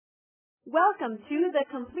Welcome to the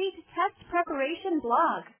Complete Test Preparation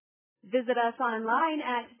blog. Visit us online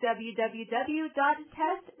at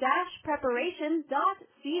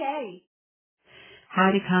www.test-preparation.ca.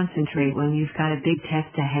 How to concentrate when you've got a big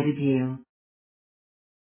test ahead of you.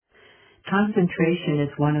 Concentration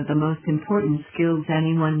is one of the most important skills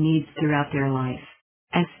anyone needs throughout their life.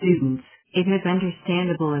 As students, it has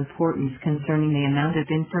understandable importance concerning the amount of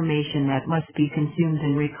information that must be consumed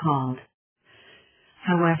and recalled.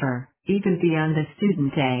 However, even beyond the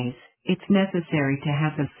student days, it's necessary to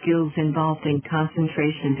have the skills involved in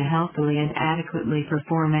concentration to healthily and adequately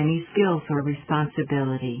perform any skills or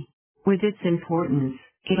responsibility. With its importance,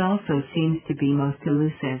 it also seems to be most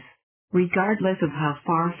elusive. Regardless of how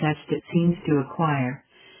far-fetched it seems to acquire,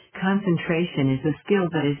 concentration is a skill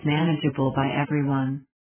that is manageable by everyone.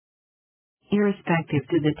 Irrespective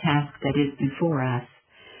to the task that is before us,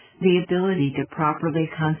 the ability to properly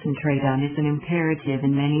concentrate on is an imperative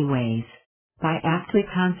in many ways. By aptly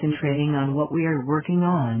concentrating on what we are working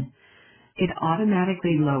on, it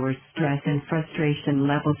automatically lowers stress and frustration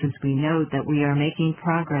levels as we know that we are making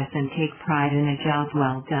progress and take pride in a job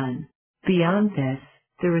well done. Beyond this,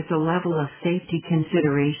 there is a level of safety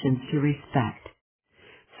considerations to respect.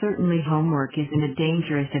 Certainly homework isn't a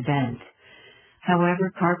dangerous event.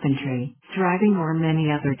 However, carpentry, driving or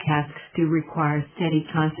many other tasks do require steady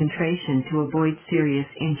concentration to avoid serious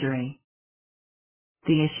injury.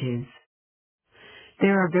 The issues.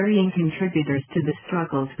 There are varying contributors to the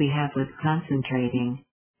struggles we have with concentrating.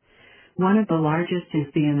 One of the largest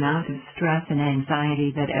is the amount of stress and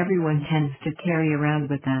anxiety that everyone tends to carry around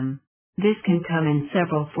with them. This can come in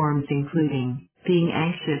several forms including being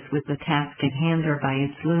anxious with the task at hand or by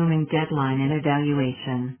its looming deadline and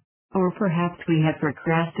evaluation. Or perhaps we have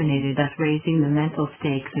procrastinated thus raising the mental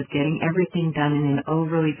stakes of getting everything done in an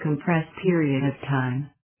overly compressed period of time.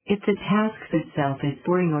 If the task itself is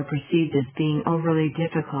boring or perceived as being overly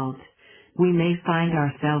difficult, we may find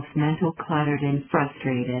ourselves mental cluttered and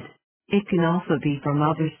frustrated. It can also be from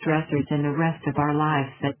other stressors in the rest of our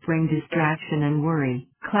lives that bring distraction and worry,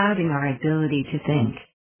 clouding our ability to think.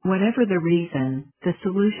 Whatever the reason, the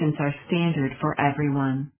solutions are standard for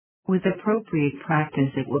everyone. With appropriate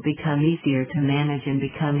practice it will become easier to manage and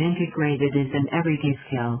become integrated as an everyday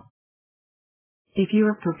skill. If you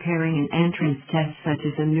are preparing an entrance test such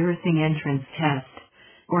as a nursing entrance test,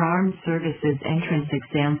 or armed services entrance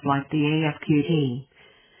exams like the AFQT,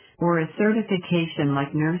 or a certification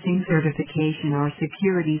like nursing certification or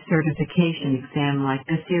security certification exam like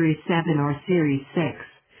the Series 7 or Series 6,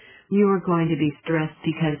 you are going to be stressed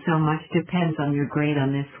because so much depends on your grade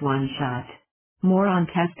on this one shot. More on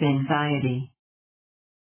test anxiety.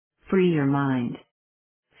 Free your mind.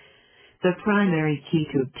 The primary key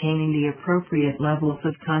to obtaining the appropriate levels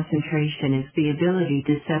of concentration is the ability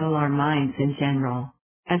to settle our minds in general.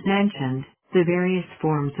 As mentioned, the various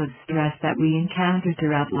forms of stress that we encounter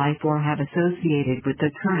throughout life or have associated with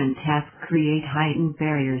the current task create heightened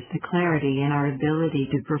barriers to clarity in our ability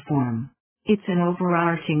to perform. It's an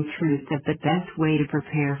overarching truth that the best way to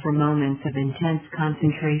prepare for moments of intense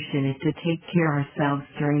concentration is to take care of ourselves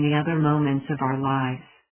during the other moments of our lives.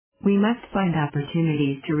 We must find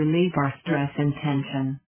opportunities to relieve our stress and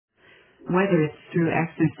tension. Whether it's through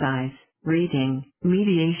exercise, reading,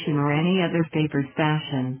 mediation or any other favored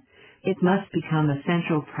fashion, it must become a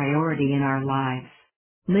central priority in our lives.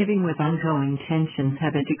 Living with ongoing tensions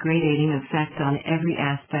have a degrading effect on every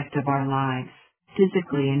aspect of our lives,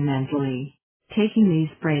 physically and mentally. Taking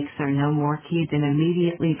these breaks are no more key than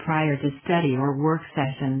immediately prior to study or work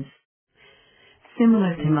sessions.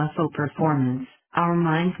 Similar to muscle performance, our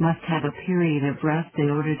minds must have a period of rest in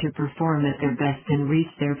order to perform at their best and reach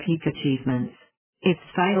their peak achievements. It's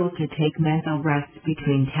vital to take mental rest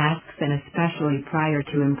between tasks and especially prior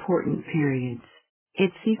to important periods.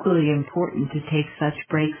 It's equally important to take such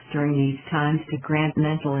breaks during these times to grant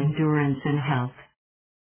mental endurance and health.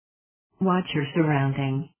 Watch your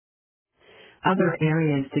surroundings. Other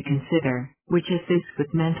areas to consider, which assist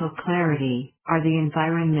with mental clarity, are the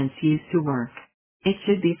environments used to work. It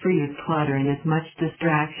should be free of clutter and as much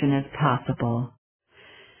distraction as possible.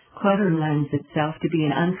 Clutter lends itself to be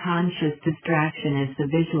an unconscious distraction as the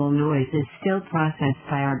visual noise is still processed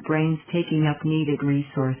by our brains taking up needed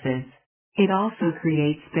resources. It also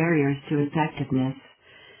creates barriers to effectiveness.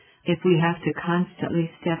 If we have to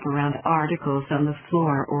constantly step around articles on the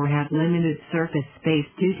floor or have limited surface space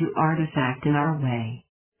due to artifact in our way,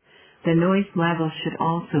 the noise level should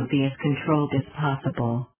also be as controlled as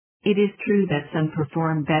possible. It is true that some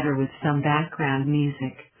perform better with some background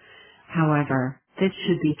music. However, this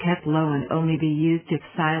should be kept low and only be used if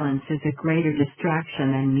silence is a greater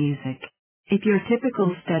distraction than music. If your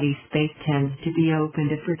typical study space tends to be open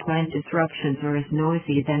to frequent disruptions or is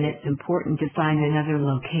noisy, then it's important to find another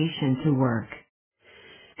location to work.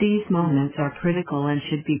 These moments are critical and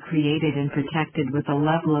should be created and protected with a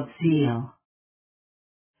level of zeal.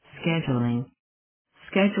 Scheduling.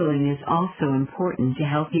 Scheduling is also important to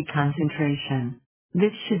healthy concentration.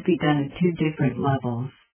 This should be done at two different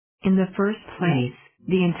levels. In the first place,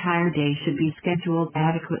 the entire day should be scheduled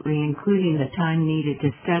adequately, including the time needed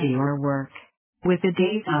to study or work. With the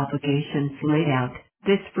day's obligations laid out,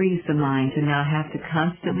 this frees the mind to not have to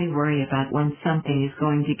constantly worry about when something is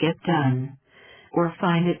going to get done, or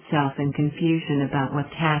find itself in confusion about what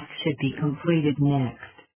tasks should be completed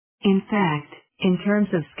next. In fact, in terms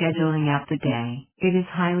of scheduling out the day, it is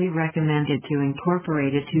highly recommended to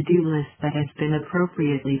incorporate a to-do list that has been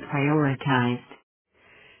appropriately prioritized.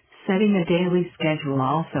 Setting a daily schedule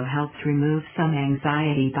also helps remove some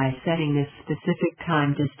anxiety by setting this specific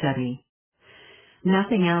time to study.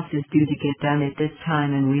 Nothing else is due to get done at this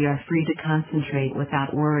time, and we are free to concentrate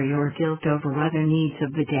without worry or guilt over other needs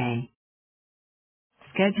of the day.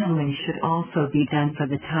 Scheduling should also be done for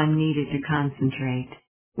the time needed to concentrate.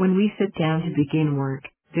 When we sit down to begin work,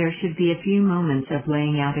 there should be a few moments of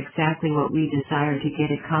laying out exactly what we desire to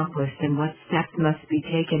get accomplished and what steps must be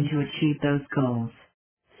taken to achieve those goals.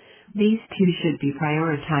 These two should be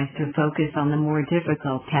prioritized to focus on the more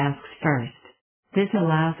difficult tasks first. This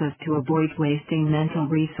allows us to avoid wasting mental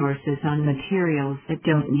resources on materials that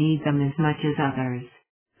don't need them as much as others.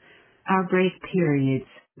 Our break periods,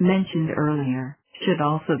 mentioned earlier, should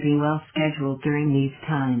also be well scheduled during these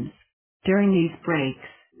times. During these breaks,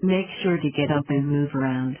 make sure to get up and move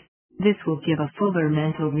around. This will give a fuller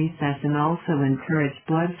mental recess and also encourage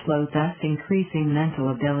blood flow, thus increasing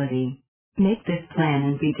mental ability. Make this plan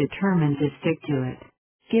and be determined to stick to it.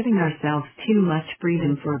 Giving ourselves too much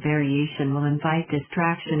freedom for variation will invite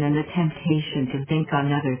distraction and the temptation to think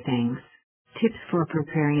on other things. Tips for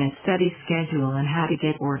preparing a study schedule and how to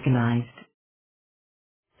get organized.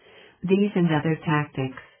 These and other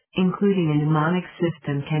tactics, including a mnemonic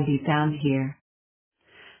system, can be found here.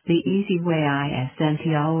 The easy way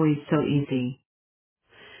isn't always so easy.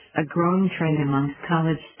 A growing trend amongst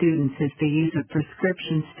college students is the use of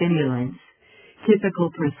prescription stimulants,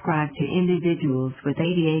 typical prescribed to individuals with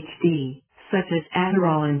ADHD, such as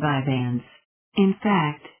Adderall and Vyvanse. In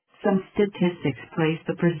fact, some statistics place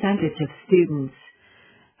the percentage of students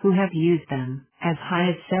who have used them as high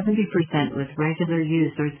as 70%, with regular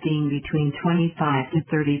users being between 25 to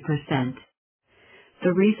 30%.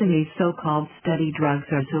 The reason these so-called study drugs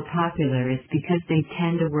are so popular is because they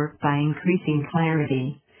tend to work by increasing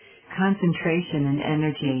clarity, concentration and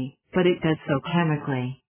energy, but it does so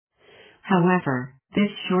chemically. However, this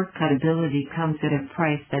shortcut ability comes at a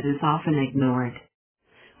price that is often ignored.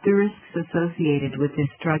 The risks associated with this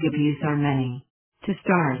drug abuse are many. To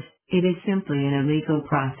start, it is simply an illegal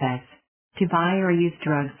process. To buy or use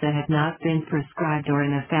drugs that have not been prescribed or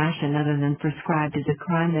in a fashion other than prescribed is a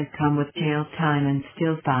crime that comes with jail time and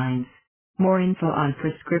still fines. More info on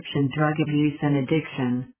prescription drug abuse and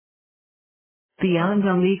addiction. Beyond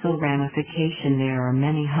the legal ramification, there are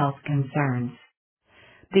many health concerns.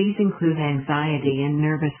 These include anxiety and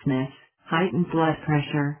nervousness, heightened blood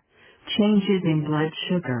pressure, changes in blood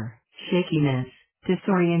sugar, shakiness,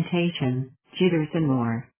 disorientation, jitters and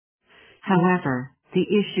more. However, the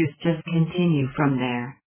issues just continue from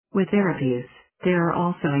there. With their abuse, there are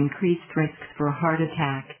also increased risks for heart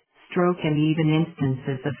attack, stroke and even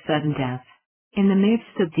instances of sudden death. In the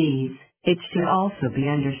midst of these, it should also be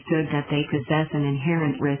understood that they possess an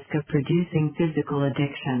inherent risk of producing physical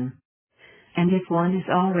addiction. And if one is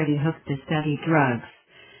already hooked to study drugs,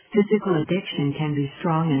 physical addiction can be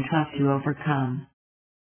strong and tough to overcome.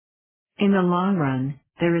 In the long run,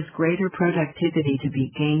 there is greater productivity to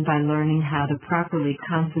be gained by learning how to properly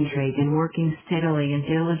concentrate and working steadily and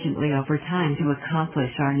diligently over time to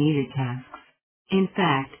accomplish our needed tasks. In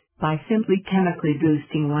fact, by simply chemically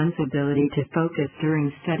boosting one's ability to focus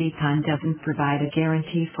during study time doesn't provide a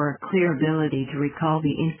guarantee for a clear ability to recall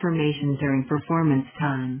the information during performance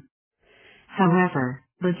time. However,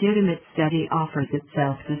 legitimate study offers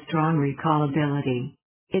itself to strong recall ability.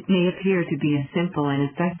 It may appear to be a simple and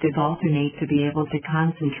effective alternate to be able to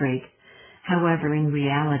concentrate. However, in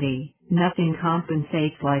reality, nothing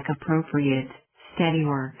compensates like appropriate, steady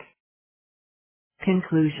work.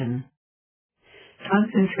 Conclusion.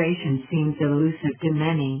 Concentration seems elusive to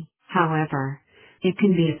many. However, it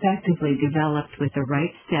can be effectively developed with the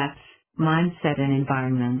right steps, mindset and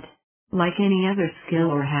environment. Like any other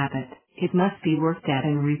skill or habit, it must be worked at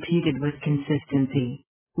and repeated with consistency.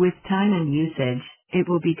 With time and usage, it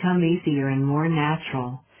will become easier and more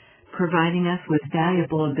natural, providing us with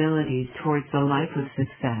valuable abilities towards a life of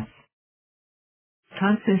success.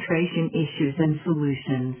 Concentration issues and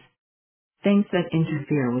solutions. Things that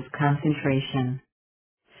interfere with concentration.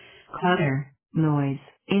 Clutter, noise,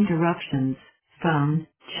 interruptions, phone,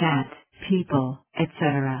 chat, people,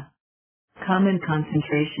 etc. Common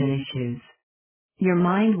concentration issues. Your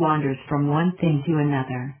mind wanders from one thing to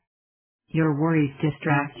another. Your worries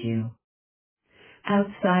distract you.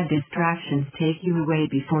 Outside distractions take you away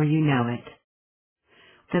before you know it.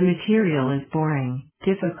 The material is boring,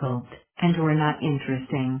 difficult, and/or not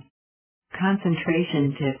interesting.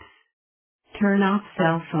 Concentration tips. Turn off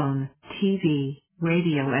cell phone, TV,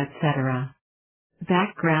 radio, etc.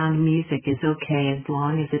 Background music is okay as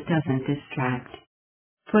long as it doesn't distract.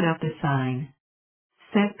 Put up a sign.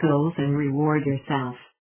 Set goals and reward yourself.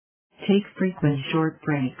 Take frequent short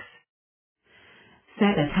breaks.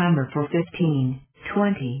 Set a timer for 15,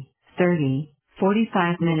 20, 30,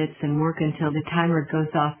 45 minutes and work until the timer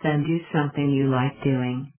goes off, then do something you like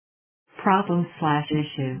doing.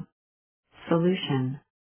 Problem/issue. Solution.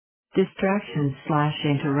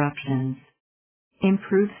 Distractions/interruptions.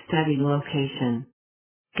 Improve study location.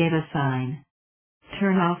 Get a sign.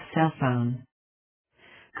 Turn off cell phone.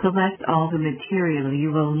 Collect all the material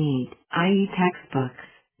you will need, i.e. textbooks,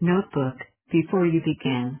 notebook, before you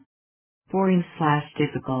begin.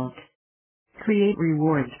 Boring/difficult. Create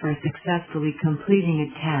rewards for successfully completing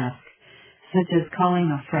a task, such as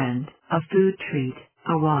calling a friend, a food treat,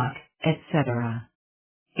 a walk, etc.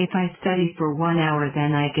 If I study for 1 hour,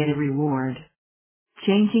 then I get a reward.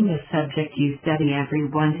 Changing the subject you study every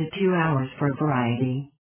 1 to 2 hours for variety.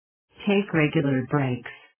 Take regular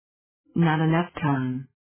breaks. Not enough time.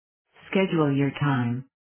 Schedule your time.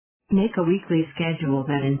 Make a weekly schedule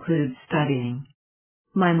that includes studying.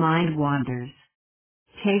 My mind wanders.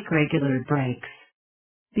 Take regular breaks.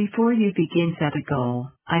 Before you begin, set a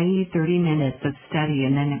goal, i.e. 30 minutes of study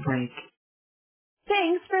and then a break.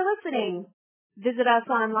 Thanks for listening. Visit us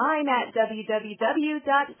online at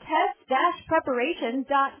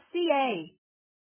www.test-preparation.ca.